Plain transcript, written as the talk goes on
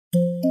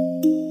From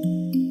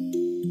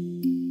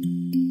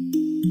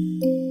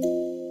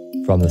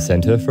the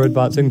Centre for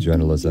Advancing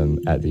Journalism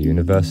at the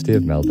University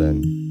of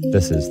Melbourne,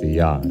 this is The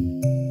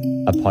Yarn,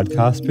 a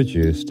podcast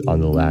produced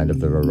on the land of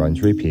the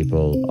Wurundjeri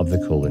people of the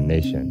Kulin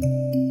Nation.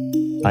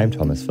 I'm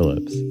Thomas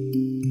Phillips.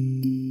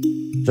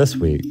 This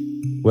week,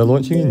 we're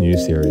launching a new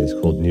series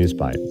called News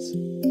Bites.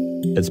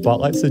 It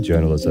spotlights the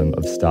journalism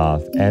of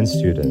staff and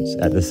students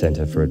at the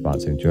Centre for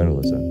Advancing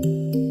Journalism.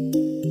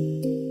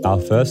 Our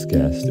first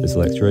guest is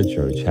lecturer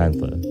Jo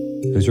Chandler,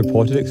 who's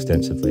reported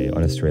extensively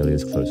on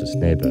Australia's closest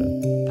neighbour,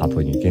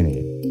 Papua New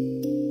Guinea.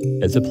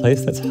 It's a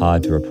place that's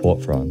hard to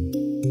report from.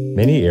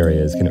 Many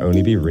areas can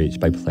only be reached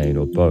by plane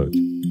or boat.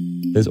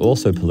 There's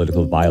also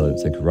political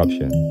violence and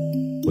corruption,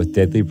 with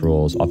deadly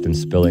brawls often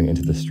spilling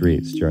into the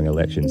streets during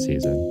election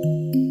season.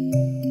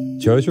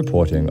 Jo's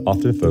reporting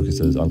often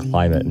focuses on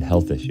climate and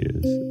health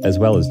issues, as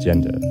well as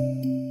gender.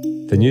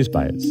 For News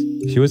Bites,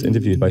 she was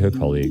interviewed by her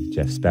colleague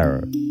Jeff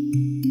Sparrow.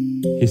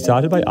 He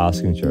started by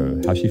asking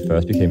Jo how she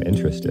first became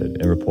interested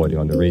in reporting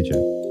on the region.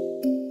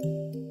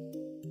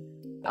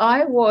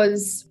 I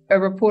was a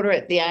reporter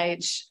at The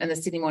Age and the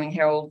Sydney Morning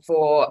Herald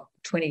for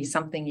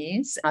 20-something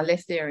years. I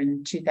left there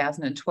in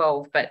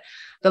 2012, but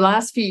the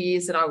last few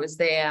years that I was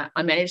there,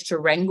 I managed to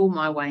wrangle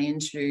my way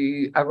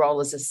into a role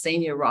as a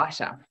senior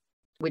writer,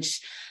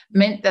 which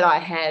meant that I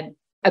had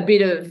a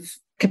bit of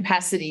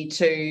capacity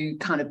to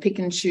kind of pick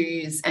and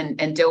choose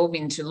and delve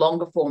into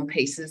longer form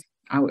pieces.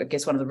 I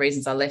guess one of the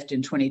reasons I left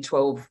in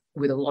 2012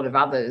 with a lot of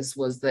others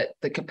was that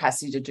the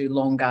capacity to do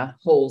longer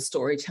haul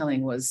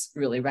storytelling was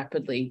really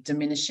rapidly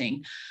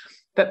diminishing.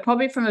 But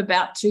probably from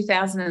about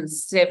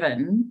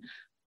 2007,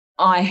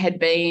 I had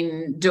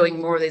been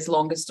doing more of these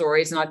longer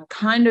stories, and I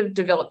kind of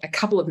developed a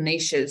couple of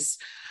niches.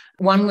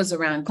 One was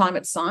around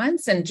climate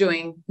science and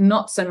doing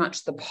not so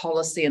much the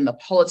policy and the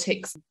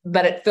politics,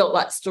 but it felt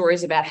like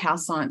stories about how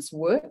science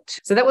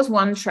worked. So that was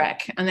one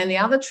track. And then the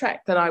other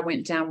track that I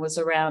went down was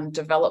around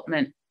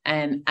development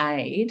and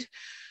aid.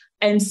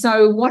 And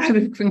so what I've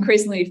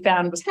increasingly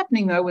found was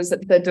happening, though, was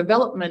that the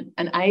development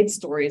and aid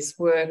stories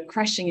were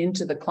crashing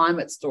into the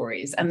climate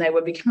stories, and they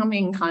were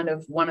becoming kind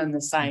of one and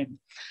the same.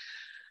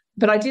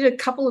 But I did a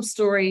couple of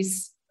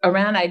stories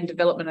around aid and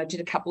development. I did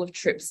a couple of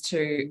trips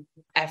to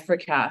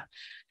Africa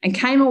and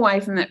came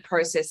away from that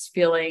process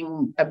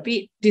feeling a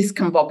bit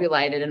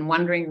discombobulated and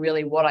wondering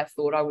really what I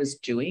thought I was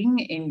doing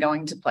in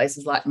going to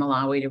places like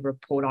Malawi to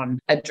report on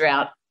a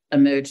drought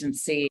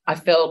emergency. I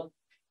felt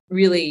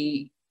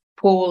really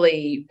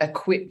poorly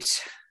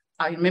equipped.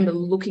 I remember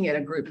looking at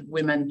a group of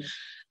women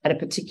at a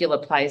particular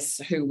place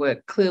who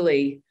were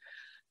clearly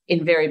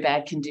in very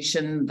bad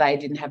condition. They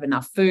didn't have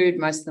enough food.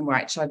 Most of them were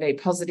HIV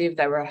positive.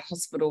 They were at a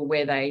hospital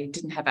where they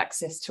didn't have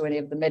access to any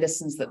of the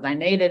medicines that they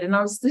needed. And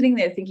I was sitting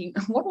there thinking,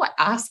 what do I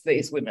ask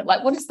these women?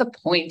 Like, what is the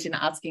point in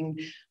asking?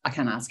 I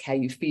can't ask how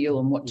you feel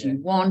and what do you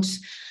want.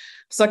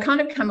 So I kind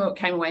of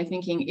came away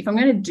thinking, if I'm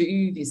going to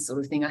do this sort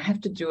of thing, I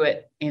have to do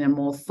it in a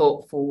more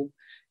thoughtful,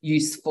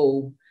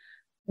 useful,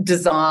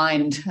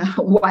 designed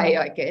way,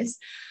 I guess.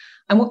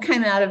 And what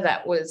came out of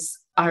that was,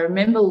 I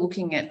remember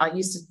I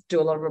used to do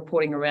a lot of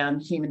reporting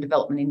around human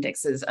development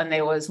indexes, and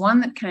there was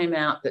one that came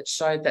out that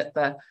showed that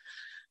the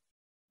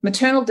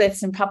maternal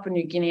deaths in Papua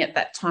New Guinea at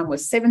that time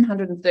was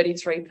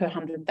 733 per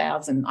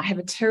 100,000. I have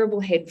a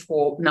terrible head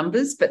for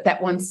numbers, but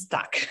that one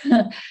stuck.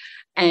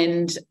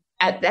 And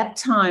at that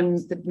time,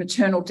 the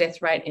maternal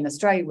death rate in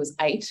Australia was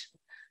 8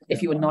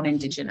 if you were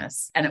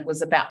non-Indigenous, and it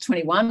was about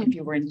 21 if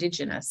you were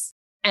Indigenous.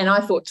 And I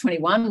thought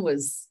 21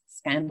 was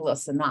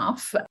scandalous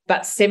enough,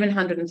 but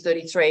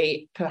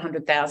 733 per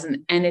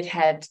 100,000, and it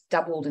had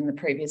doubled in the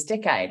previous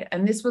decade.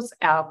 And this was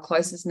our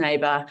closest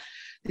neighbour.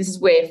 This is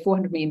where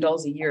 $400 million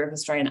a year of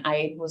Australian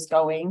aid was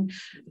going.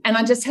 And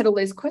I just had all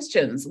these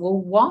questions. Well,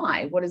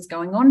 why? What is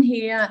going on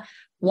here?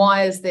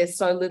 Why is there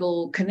so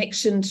little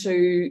connection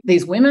to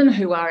these women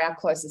who are our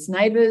closest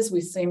neighbours?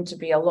 We seem to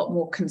be a lot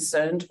more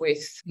concerned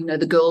with,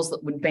 the girls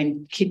that would have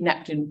been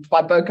kidnapped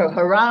by Boko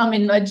Haram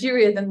in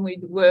Nigeria than we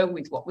were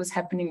with what was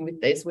happening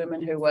with these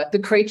women who were the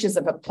creatures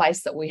of a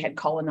place that we had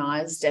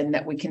colonised and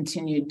that we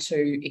continued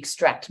to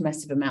extract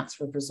massive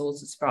amounts of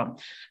resources from.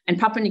 And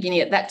Papua New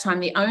Guinea at that time,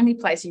 the only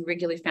place you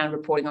regularly found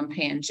reporting on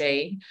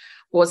PNG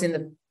was in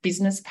the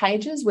business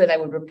pages, where they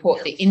would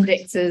report the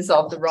indexes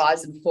of the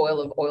rise and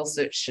fall of Oil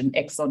Search and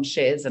Exxon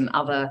shares and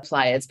other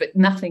players, but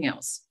nothing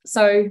else.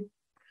 So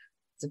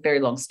it's a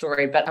very long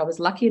story, but I was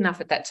lucky enough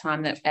at that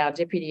time that our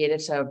deputy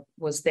editor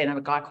was then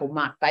a guy called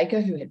Mark Baker,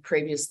 who had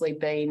previously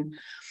been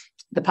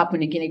the Papua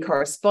New Guinea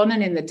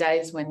correspondent in the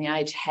days when The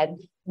Age had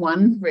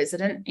one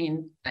resident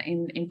in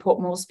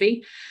Port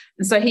Moresby.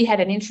 And so he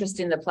had an interest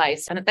in the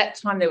place. And at that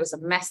time, there was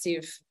a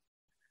massive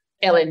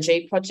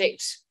LNG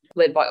project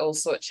led by Oil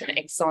Search and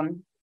Exxon.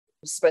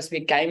 It was supposed to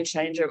be a game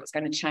changer. It was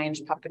going to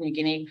change Papua New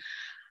Guinea.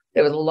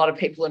 There was a lot of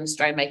people in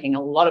Australia making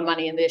a lot of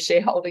money in their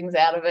shareholdings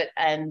out of it.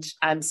 And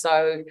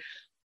so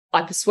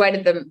I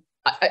persuaded them.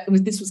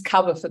 This was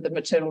cover for the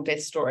maternal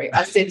death story.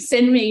 I said,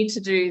 send me to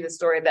do the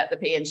story about the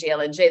PNG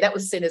LNG. That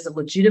was seen as a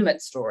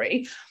legitimate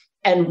story.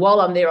 And while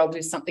I'm there, I'll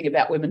do something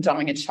about women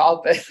dying in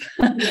childbirth.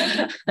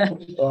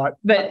 Right.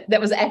 But that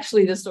was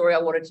actually the story I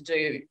wanted to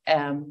do.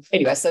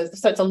 Anyway, so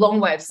it's a long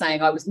way of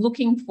saying I was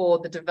looking for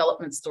the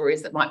development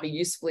stories that might be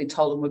usefully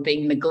told and were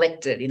being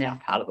neglected in our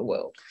part of the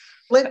world.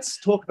 Let's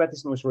talk about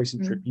this most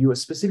recent trip. You were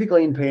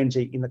specifically in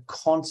PNG in the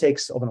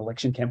context of an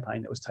election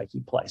campaign that was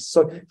taking place.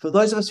 So for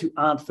those of us who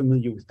aren't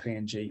familiar with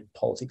PNG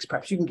politics,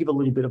 perhaps you can give a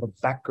little bit of a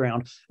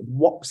background of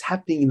what was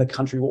happening in the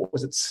country, what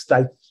was at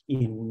stake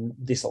in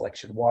this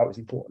election, why it was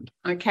important.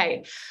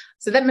 Okay.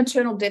 So that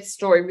maternal death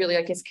story really,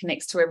 I guess,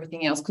 connects to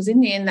everything else, because in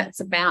the end,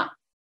 that's about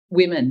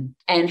women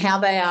and how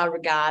they are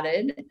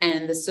regarded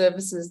and the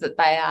services that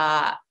they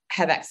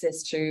have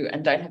access to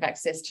and don't have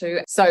access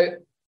to. So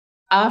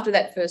after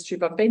that first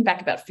trip, I've been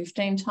back about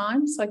 15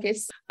 times, I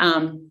guess.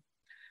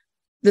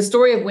 The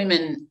story of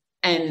women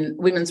and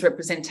women's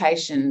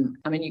representation,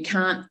 I mean, you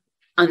can't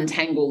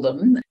untangle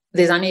them.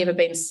 There's only ever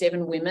been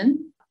 7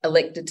 women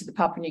elected to the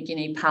Papua New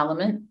Guinea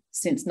Parliament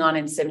since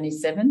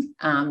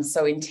 1977.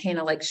 So in 10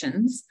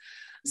 elections,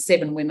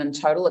 7 women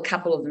total. A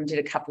couple of them did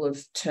a couple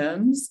of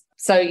terms.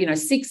 So,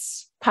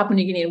 6 Papua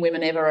New Guinean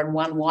women ever and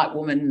 1 white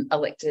woman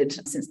elected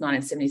since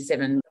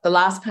 1977. The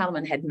last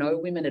parliament had no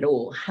women at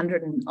all,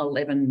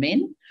 111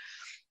 men.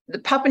 The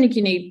Papua New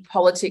Guinea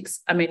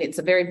politics, I mean, it's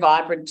a very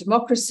vibrant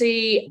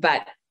democracy,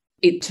 but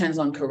it turns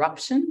on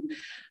corruption.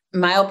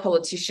 Male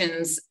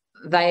politicians,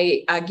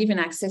 they are given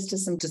access to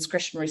some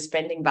discretionary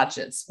spending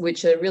budgets,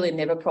 which are really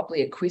never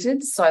properly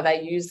acquitted. So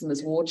they use them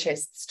as war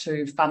chests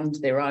to fund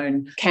their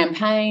own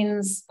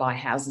campaigns, buy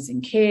houses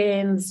in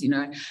Cairns.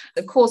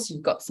 Of course,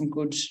 you've got some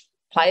good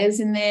players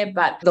in there,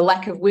 but the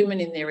lack of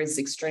women in there is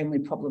extremely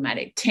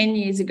problematic. 10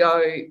 years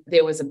ago,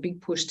 there was a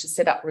big push to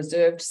set up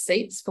reserved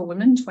seats for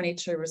women,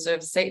 22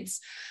 reserved seats,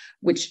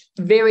 which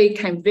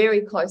came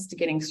very close to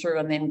getting through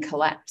and then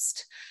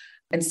collapsed.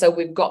 And so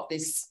we've got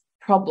this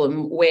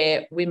problem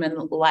where women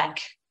lack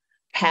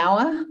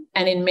power,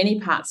 and in many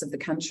parts of the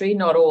country,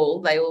 not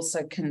all, they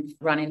also can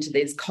run into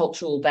these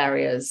cultural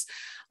barriers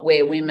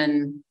where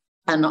women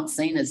are not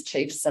seen as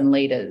chiefs and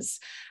leaders.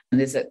 And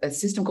there's a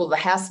system called the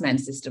houseman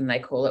system, they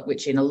call it,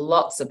 which in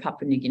lots of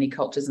Papua New Guinea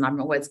cultures, and I'm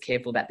always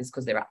careful about this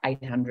because there are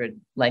 800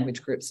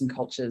 language groups and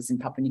cultures in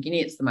Papua New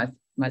Guinea. It's the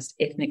most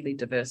ethnically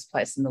diverse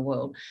place in the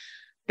world.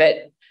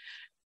 But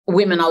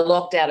women are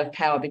locked out of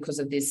power because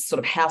of this sort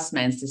of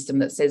houseman system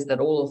that says that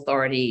all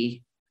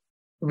authority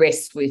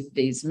rests with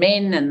these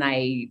men and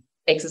they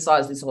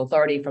exercise this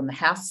authority from the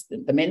house,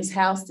 the men's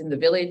house in the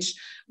village.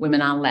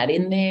 Women aren't allowed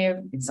in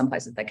there. In some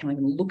places, they can't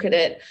even look at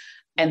it.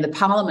 And the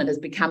parliament has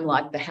become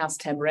like the house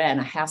tambourine,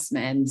 a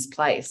houseman's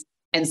place.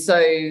 And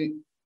so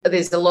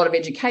there's a lot of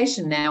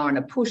education now and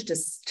a push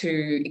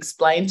to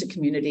explain to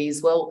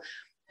communities, well,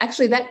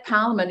 actually that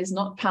parliament is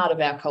not part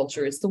of our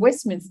culture. It's the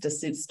Westminster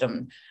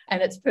system.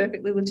 And it's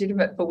perfectly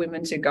legitimate for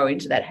women to go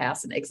into that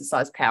house and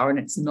exercise power. And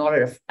it's not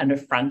an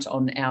affront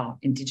on our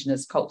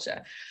Indigenous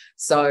culture.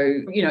 So,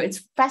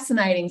 it's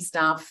fascinating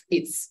stuff.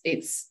 It's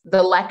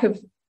the lack of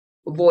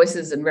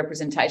voices and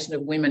representation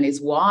of women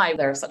is why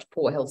there are such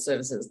poor health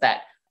services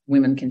that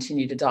women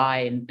continue to die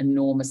in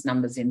enormous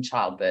numbers in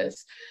childbirth.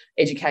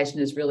 Education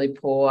is really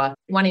poor.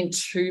 1 in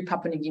 2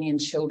 Papua New Guinean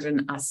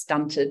children are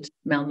stunted,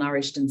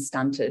 malnourished and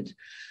stunted.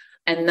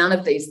 And none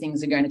of these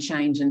things are going to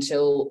change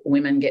until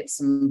women get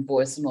some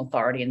voice and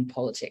authority in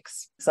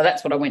politics. So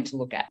that's what I went to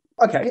look at.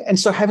 Okay. And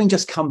so having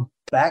just come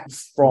back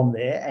from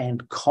there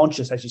and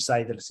conscious, as you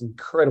say, that it's an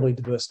incredibly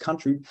diverse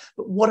country,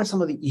 but what are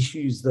some of the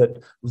issues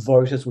that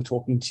voters were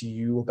talking to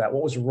you about?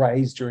 What was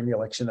raised during the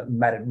election that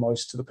mattered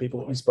most to the people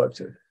that you spoke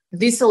to?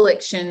 This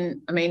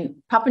election, I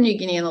mean, Papua New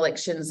Guinean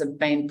elections have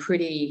been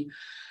pretty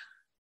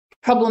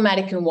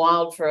problematic and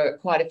wild for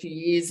quite a few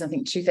years. I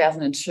think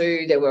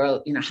 2002, there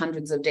were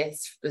hundreds of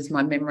deaths, is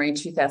my memory.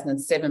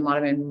 2007 might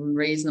have been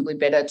reasonably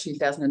better.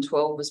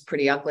 2012 was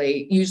pretty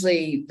ugly.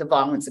 Usually the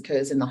violence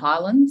occurs in the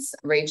highlands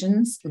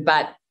regions,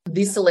 but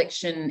this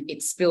election,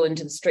 it spilled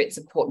into the streets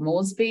of Port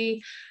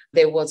Moresby.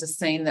 There was a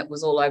scene that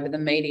was all over the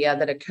media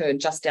that occurred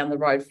just down the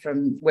road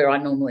from where I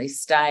normally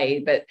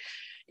stay. But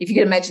if you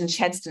can imagine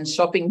Chadstone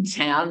shopping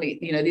town,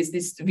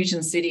 this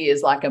Vision City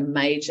is like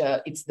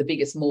it's the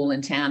biggest mall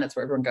in town. It's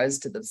where everyone goes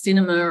to the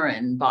cinema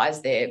and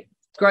buys their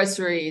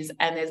groceries.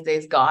 And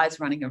there's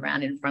guys running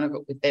around in front of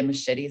it with their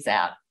machetes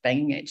out,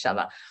 banging each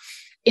other.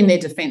 In their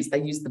defence,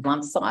 they used the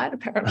blunt side,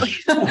 apparently.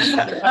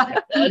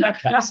 But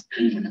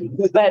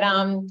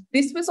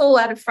this was all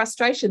out of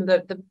frustration.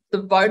 The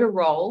voter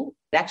roll,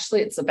 actually,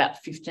 it's about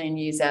 15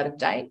 years out of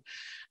date.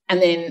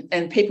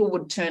 And people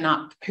would turn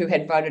up who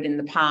had voted in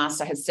the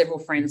past. I had several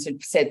friends who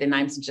said their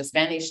names had just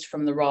vanished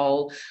from the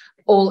roll.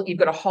 You've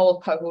got a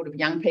whole cohort of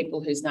young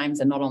people whose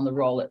names are not on the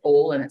roll at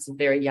all, and it's a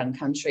very young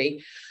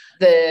country.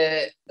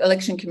 The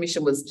Election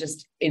Commission was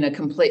just in a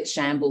complete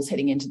shambles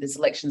heading into this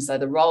election. So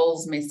the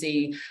roll's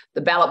messy, the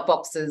ballot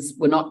boxes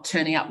were not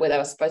turning up where they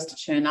were supposed to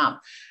turn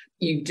up.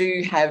 You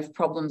do have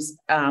problems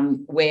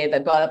where the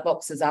ballot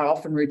boxes are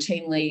often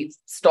routinely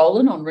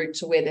stolen en route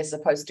to where they're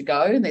supposed to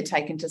go, and they're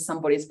taken to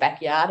somebody's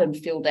backyard and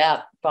filled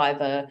out by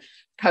the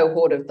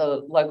cohort of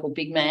the local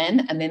big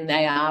man, and then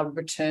they are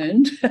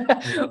returned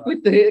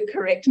with the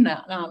correct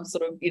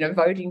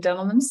voting done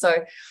on them.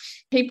 So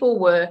people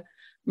were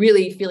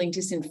really feeling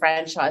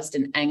disenfranchised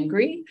and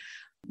angry.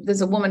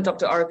 There's a woman,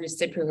 Dr. Orobu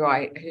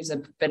Sepu, who's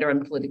a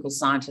veteran political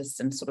scientist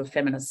and sort of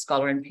feminist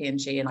scholar in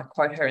PNG, and I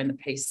quote her in the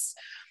piece.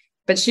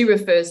 But she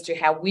refers to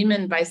how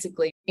women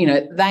basically,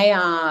 they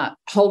are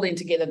holding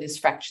together this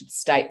fractured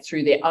state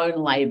through their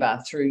own labour,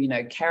 through,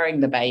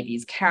 carrying the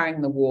babies,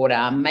 carrying the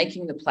water,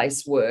 making the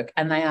place work,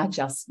 and they are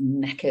just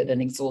knackered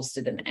and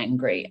exhausted and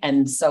angry,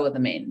 and so are the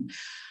men.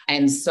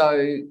 And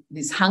so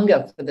this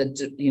hunger for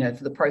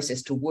the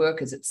process to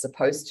work as it's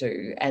supposed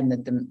to,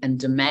 and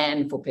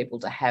demand for people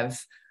to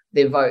have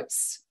their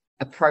votes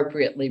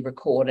appropriately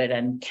recorded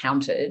and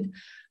counted,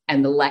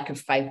 and the lack of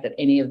faith that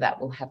any of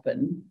that will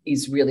happen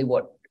is really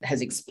what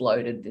has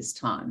exploded this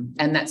time.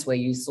 And that's where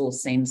you saw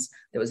scenes.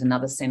 There was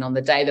another scene on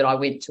the day that I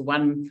went to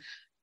one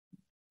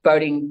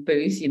voting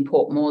booth in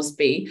Port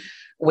Moresby.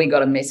 We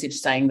got a message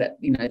saying that,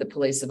 the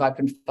police have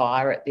opened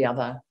fire at the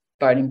other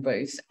voting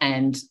booth,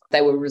 and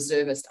they were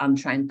reservist,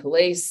 untrained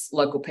police.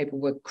 Local people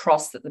were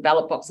cross that the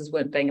ballot boxes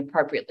weren't being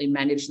appropriately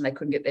managed and they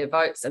couldn't get their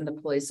votes, and the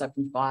police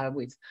opened fire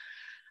with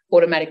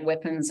automatic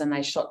weapons, and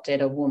they shot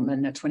dead a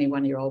woman, a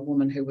 21-year-old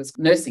woman who was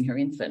nursing her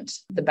infant.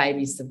 The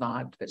baby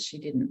survived, but she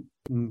didn't.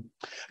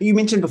 You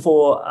mentioned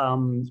before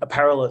a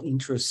parallel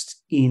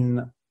interest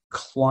in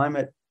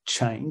climate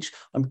change.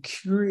 I'm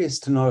curious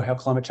to know how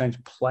climate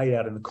change played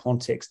out in the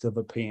context of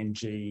a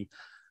PNG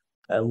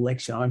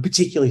election. I'm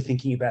particularly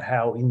thinking about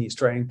how in the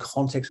Australian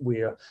context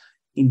we're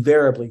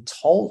invariably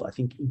told, I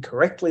think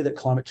incorrectly, that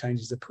climate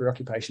change is a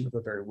preoccupation of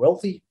the very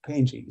wealthy.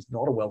 PNG is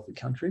not a wealthy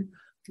country.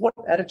 What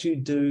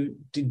attitude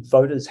did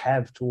voters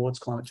have towards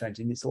climate change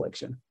in this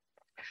election?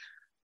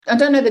 I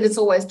don't know that it's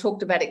always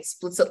talked about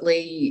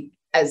explicitly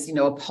as,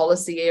 a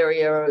policy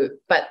area,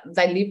 but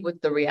they live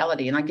with the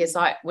reality. And I guess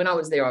when I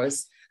was there, I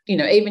was,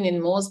 even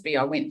in Moresby,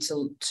 I went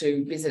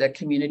to visit a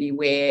community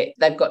where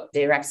they've got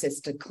their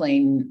access to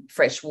clean,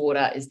 fresh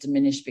water is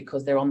diminished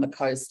because they're on the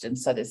coast, and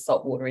so there's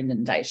saltwater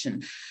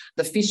inundation.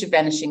 The fish are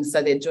vanishing,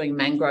 so they're doing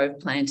mangrove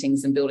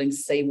plantings and building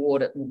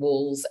seawater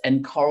walls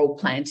and coral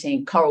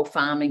planting. Coral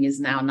farming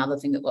is now another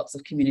thing that lots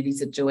of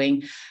communities are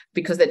doing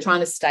because they're trying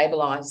to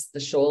stabilise the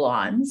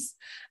shorelines.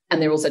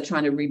 And they're also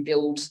trying to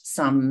rebuild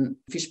some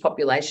fish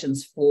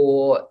populations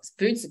for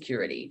food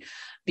security,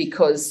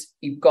 because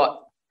you've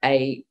got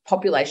a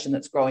population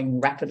that's growing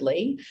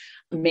rapidly.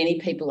 Many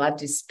people are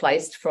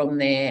displaced from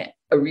their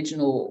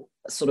original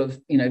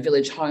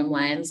village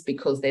homelands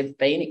because there've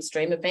been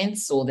extreme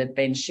events, or there've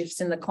been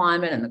shifts in the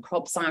climate and the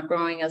crops aren't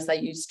growing as they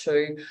used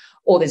to,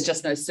 or there's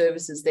just no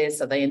services there,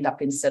 so they end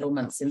up in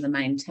settlements in the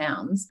main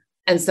towns.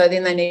 And so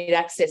then they need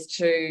access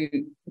to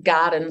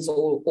gardens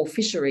or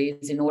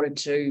fisheries in order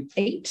to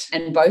eat.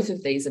 And both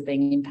of these are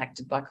being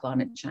impacted by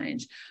climate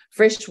change.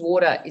 Fresh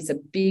water is a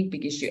big,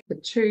 big issue. The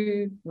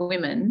two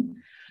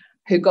women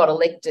who got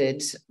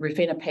elected,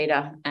 Rufina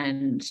Peter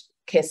and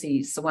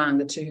Kessie Sawang,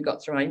 the two who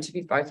got through, I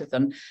interviewed both of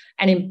them.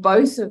 And in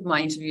both of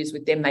my interviews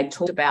with them, they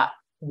talked about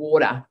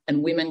water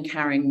and women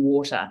carrying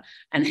water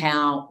and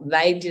how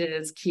they did it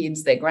as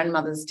kids, their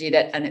grandmothers did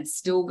it, and it's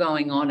still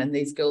going on, and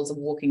these girls are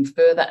walking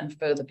further and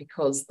further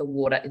because the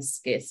water is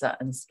scarcer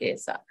and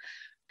scarcer.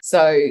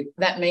 So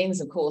that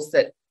means, of course,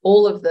 that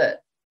all of the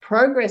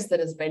progress that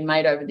has been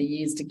made over the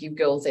years to give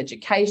girls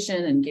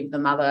education and give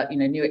them other,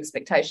 new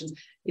expectations,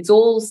 it's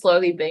all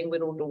slowly being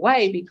whittled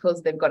away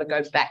because they've got to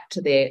go back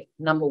to their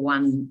number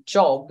one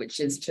job, which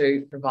is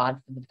to provide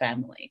for the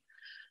family.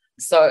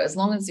 So as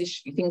long as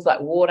things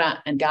like water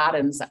and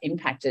gardens are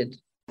impacted,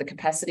 the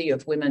capacity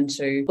of women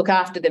to look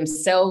after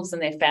themselves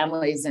and their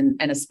families and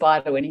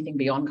aspire to anything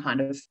beyond kind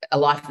of a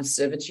life of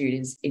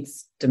servitude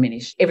it's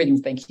diminished.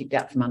 Everything's been kicked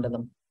out from under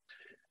them.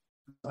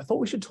 I thought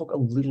we should talk a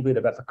little bit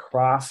about the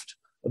craft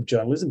of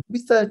journalism.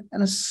 With an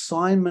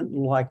assignment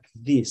like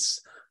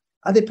this,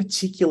 are there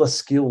particular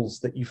skills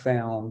that you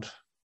found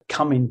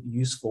come in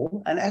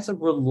useful? And as a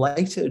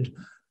related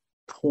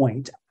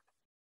point,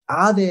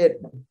 are there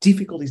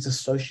difficulties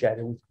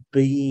associated with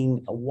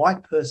being a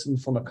white person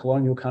from a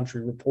colonial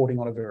country reporting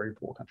on a very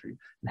poor country?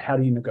 And how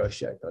do you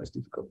negotiate those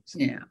difficulties?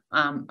 Yeah,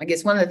 I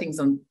guess one of the things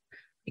I'm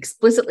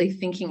explicitly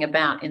thinking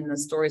about in the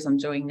stories I'm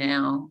doing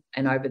now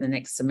and over the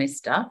next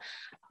semester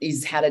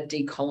is how to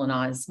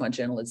decolonize my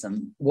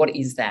journalism. What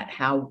is that?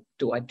 How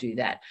do I do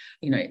that?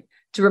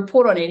 To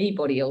report on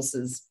anybody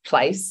else's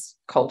place,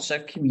 culture,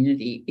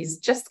 community is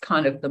just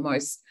kind of the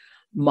most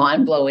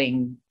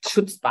mind-blowing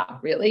chutzpah,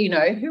 really.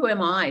 Who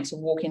am I to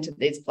walk into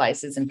these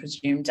places and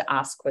presume to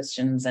ask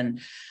questions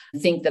and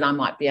think that I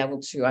might be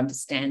able to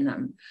understand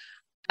them?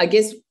 I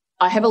guess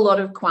I have a lot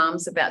of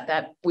qualms about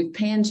that. With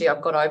PNG,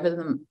 I've got over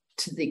them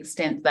to the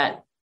extent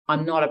that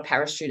I'm not a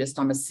parachutist,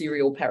 I'm a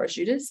serial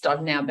parachutist.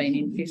 I've now been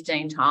in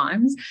 15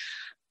 times.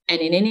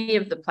 And in any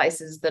of the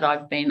places that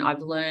I've been,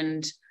 I've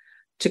learned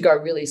to go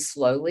really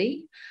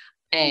slowly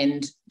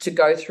and to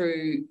go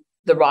through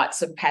the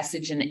rites of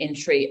passage and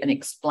entry and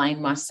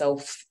explain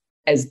myself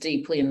as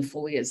deeply and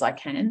fully as I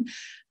can.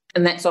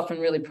 And that's often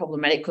really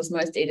problematic because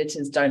most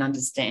editors don't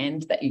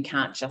understand that you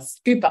can't just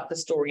scoop up the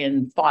story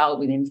and file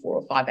within 4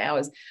 or 5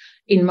 hours.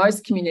 In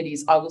most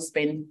communities, I will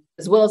spend,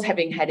 as well as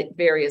having had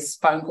various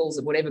phone calls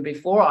or whatever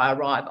before I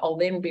arrive, I'll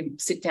then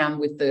sit down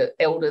with the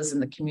elders in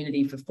the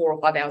community for 4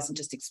 or 5 hours and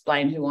just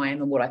explain who I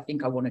am and what I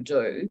think I want to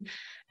do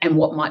and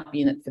what might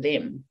be in it for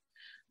them,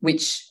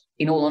 which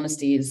in all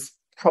honesty is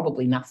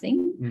probably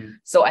nothing.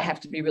 So I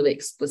have to be really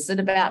explicit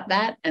about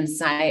that and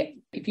say,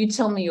 if you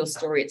tell me your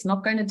story, it's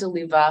not going to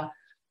deliver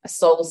a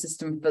solar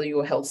system for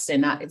your health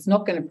centre. It's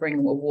not going to bring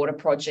a water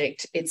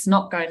project. It's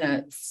not going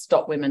to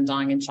stop women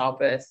dying in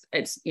childbirth.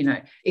 It's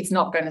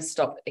not going to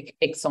stop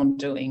Exxon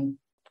doing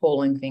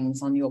appalling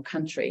things on your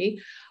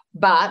country.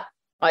 But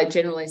I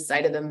generally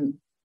say to them,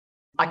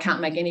 I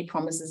can't make any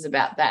promises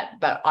about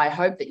that, but I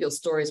hope that your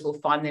stories will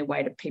find their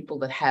way to people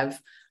that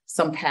have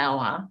some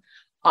power,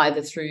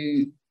 either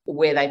through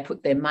where they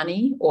put their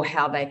money or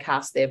how they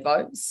cast their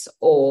votes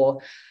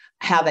or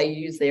how they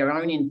use their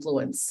own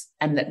influence,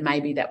 and that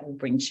maybe that will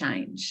bring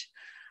change.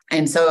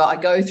 And so I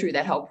go through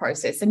that whole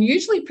process, and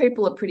usually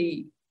people are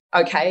pretty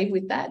okay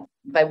with that.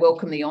 They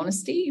welcome the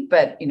honesty,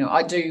 but,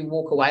 I do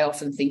walk away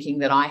often thinking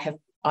that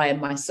I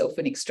am myself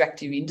an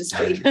extractive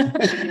industry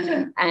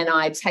and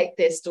I take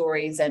their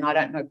stories and I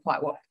don't know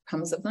quite what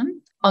comes of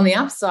them. On the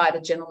upside,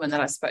 a gentleman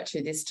that I spoke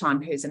to this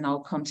time, who's an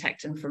old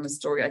contact and from a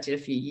story I did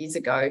a few years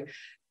ago,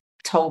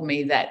 told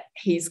me that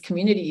his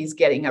community is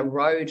getting a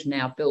road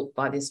now built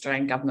by the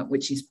Australian government,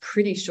 which he's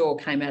pretty sure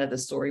came out of the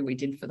story we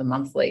did for the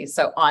monthly.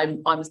 So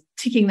I'm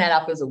ticking that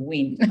up as a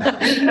win.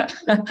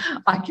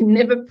 I can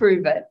never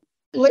prove it.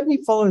 Let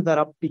me follow that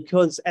up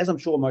because, as I'm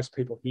sure most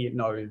people here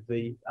know,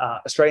 the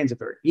Australians are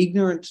very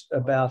ignorant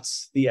about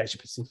the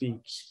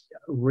Asia-Pacific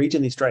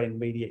region. The Australian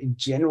media in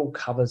general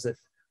covers it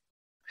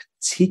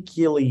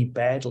particularly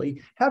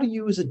badly. How do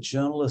you as a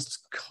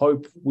journalist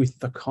cope with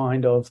the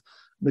kind of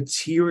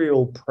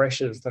material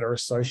pressures that are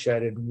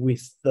associated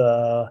with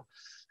the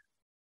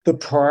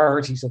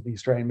priorities of the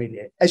Australian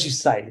media? As you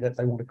say, that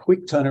they want a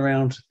quick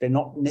turnaround, they're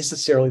not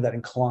necessarily that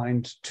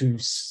inclined to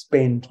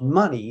spend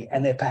money,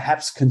 and they're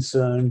perhaps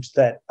concerned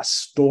that a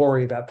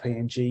story about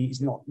PNG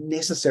is not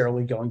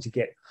necessarily going to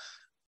get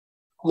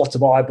lots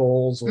of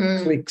eyeballs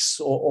or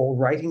clicks or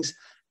ratings.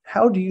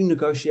 How do you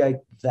negotiate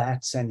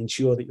that and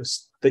ensure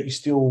that you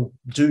still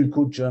do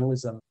good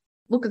journalism?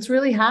 Look, it's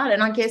really hard,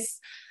 and I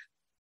guess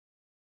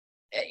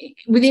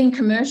within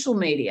commercial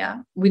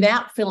media,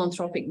 without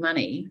philanthropic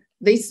money,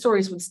 these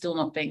stories would still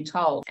not be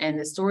told. And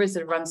the stories that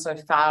have run so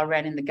far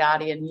ran in The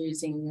Guardian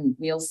using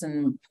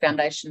Nielsen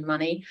Foundation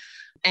money.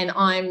 And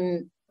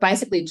I'm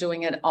basically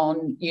doing it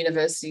on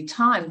university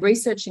time.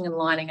 Researching and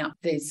lining up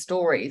these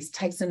stories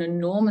takes an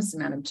enormous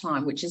amount of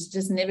time, which is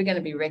just never going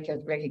to be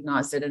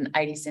recognised at an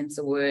 80 cents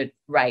a word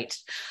rate.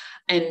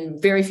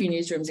 And very few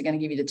newsrooms are going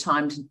to give you the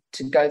time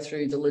to go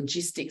through the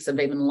logistics of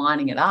even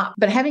lining it up.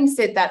 But having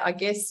said that, I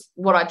guess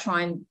what I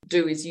try and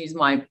do is use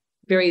my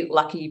very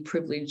lucky,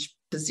 privileged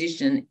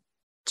position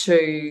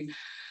to,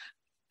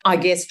 I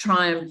guess,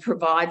 try and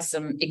provide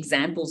some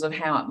examples of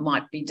how it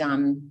might be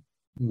done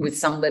with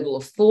some level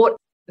of thought.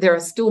 There are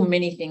still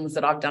many things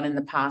that I've done in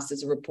the past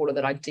as a reporter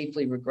that I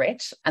deeply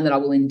regret and that I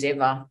will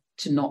endeavour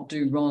to not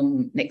do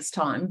wrong next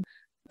time.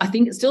 I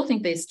still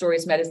think these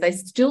stories matter. They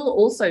still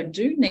also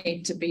do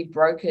need to be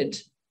brokered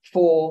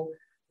for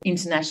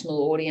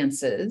international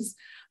audiences.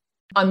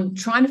 I'm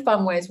trying to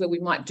find ways where we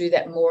might do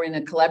that more in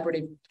a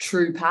collaborative,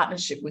 true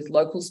partnership with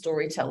local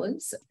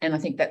storytellers. And I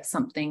think that's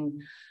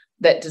something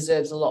that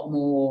deserves a lot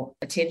more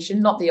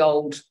attention, not the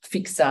old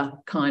fixer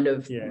kind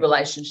of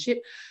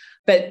relationship.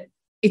 But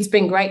it's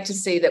been great to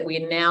see that we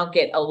now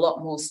get a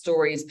lot more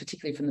stories,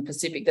 particularly from the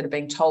Pacific, that are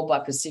being told by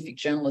Pacific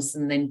journalists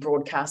and then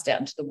broadcast out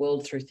into the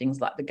world through things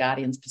like the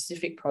Guardian's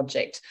Pacific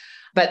Project.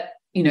 But,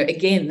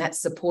 again, that's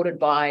supported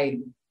by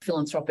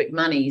philanthropic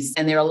monies,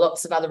 and there are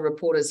lots of other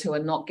reporters who are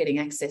not getting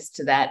access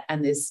to that,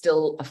 and there's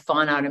still a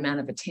finite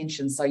amount of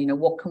attention. So,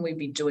 what can we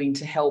be doing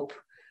to help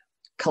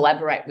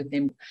collaborate with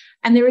them?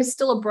 And there is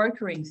still a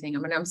brokering thing. I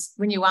mean,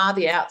 when you are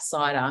the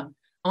outsider,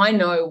 I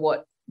know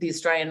what the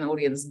Australian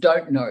audience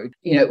don't know,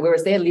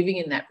 whereas they're living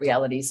in that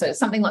reality. So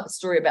something like the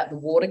story about the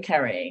water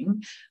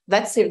carrying,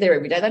 that's there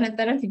every day.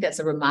 They don't think that's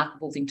a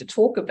remarkable thing to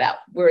talk about.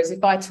 Whereas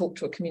if I talk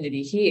to a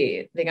community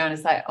here, they're going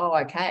to say, oh,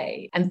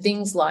 okay. And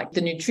things like the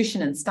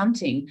nutrition and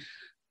stunting,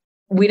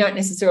 we don't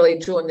necessarily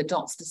join the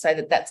dots to say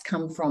that that's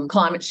come from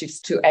climate shifts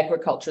to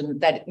agriculture, and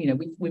that,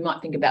 we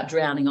might think about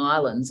drowning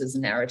islands as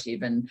a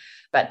narrative,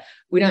 but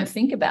we don't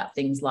think about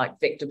things like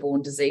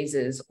vector-borne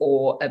diseases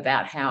or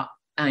about how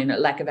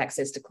lack of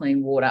access to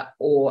clean water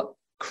or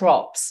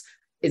crops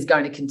is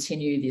going to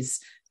continue this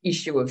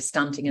issue of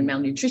stunting and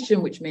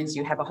malnutrition, which means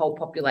you have a whole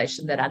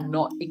population that are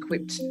not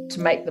equipped to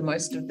make the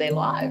most of their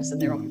lives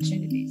and their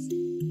opportunities.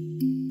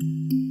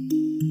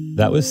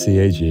 That was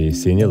CAG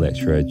Senior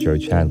Lecturer Jo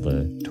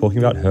Chandler talking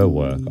about her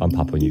work on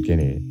Papua New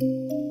Guinea.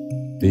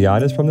 The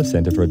yarn is from the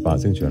Centre for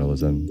Advancing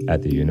Journalism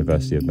at the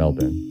University of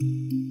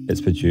Melbourne. It's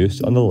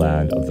produced on the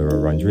land of the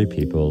Wurundjeri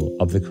people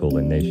of the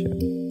Kulin Nation.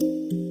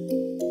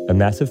 A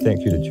massive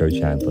thank you to Joe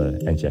Chandler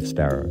and Jeff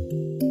Sparrow.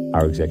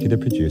 Our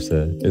executive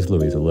producer is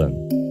Louisa Lim.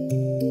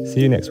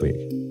 See you next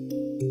week.